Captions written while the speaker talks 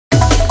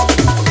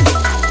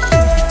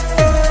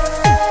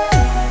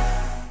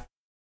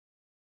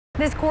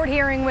This court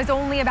hearing was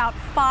only about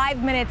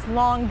 5 minutes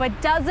long, but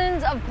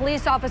dozens of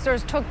police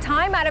officers took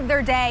time out of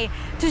their day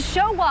to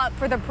show up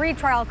for the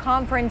pretrial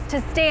conference to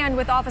stand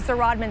with Officer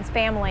Rodman's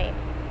family.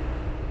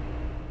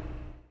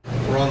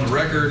 We're on the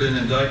record in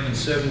indictment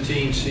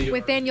 17.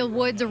 Nathaniel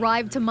Woods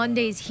arrived to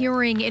Monday's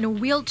hearing in a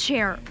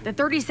wheelchair. The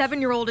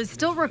 37-year-old is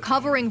still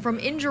recovering from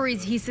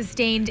injuries he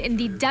sustained in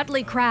the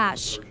deadly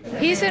crash.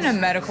 He's in a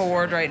medical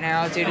ward right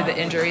now due to the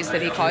injuries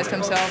that he caused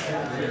himself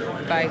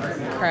by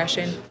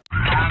crashing.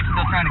 I'm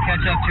still trying to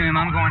catch up to him.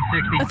 I'm going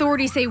 60.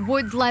 Authorities say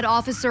Woods led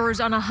officers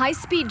on a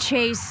high-speed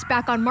chase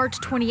back on March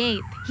 28th.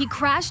 He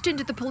crashed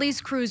into the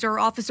police cruiser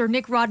Officer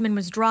Nick Rodman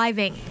was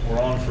driving. We're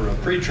on for a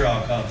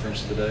pretrial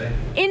conference today.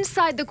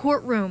 Inside the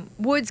courtroom,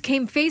 Woods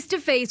came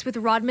face-to-face with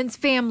Rodman's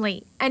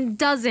family and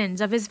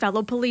dozens of his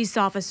fellow police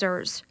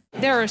officers.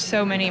 There are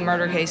so many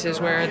murder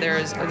cases where there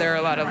are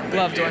a lot of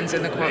loved ones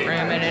in the courtroom,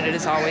 and it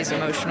is always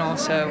emotional.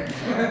 So,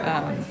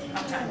 I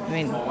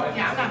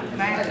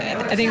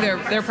think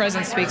their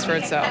presence speaks for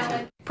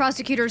itself.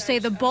 Prosecutors say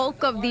the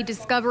bulk of the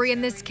discovery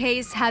in this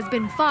case has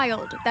been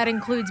filed. That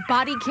includes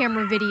body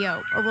camera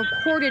video, a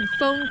recorded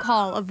phone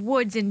call of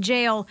Woods in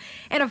jail,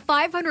 and a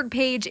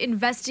 500-page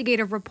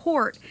investigative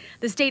report.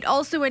 The state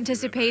also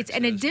anticipates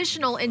an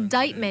additional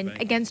indictment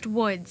against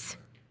Woods.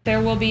 There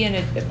will be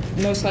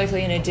most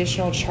likely an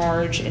additional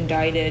charge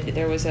indicted.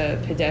 There was a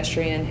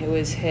pedestrian who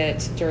was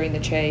hit during the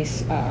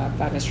chase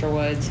by Mr.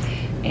 Woods,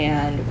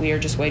 and we are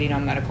just waiting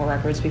on medical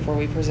records before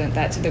we present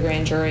that to the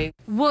grand jury.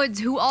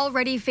 Woods, who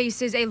already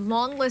faces a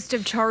long list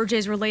of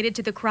charges related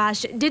to the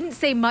crash, didn't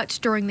say much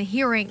during the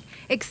hearing,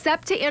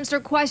 except to answer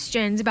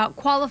questions about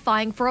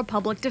qualifying for a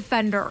public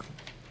defender.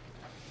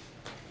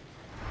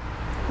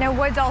 Now,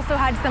 Woods also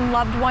had some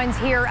loved ones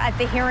here at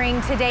the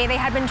hearing today. They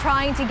had been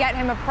trying to get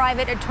him a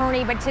private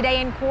attorney, but today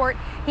in court,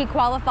 he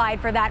qualified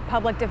for that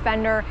public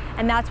defender,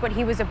 and that's what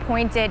he was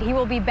appointed. He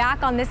will be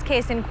back on this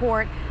case in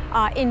court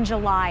in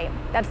July.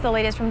 That's the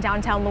latest from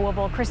downtown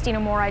Louisville. Christina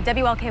Mora,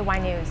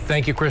 WLKY News.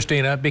 Thank you,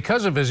 Christina.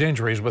 Because of his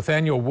injuries,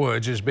 Nathaniel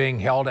Woods is being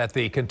held at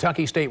the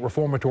Kentucky State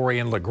Reformatory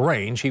in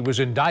LaGrange. He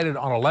was indicted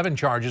on 11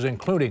 charges,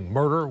 including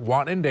murder,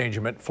 wanton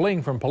endangerment,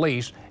 fleeing from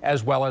police,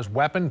 as well as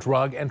weapon,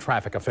 drug, and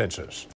traffic offenses.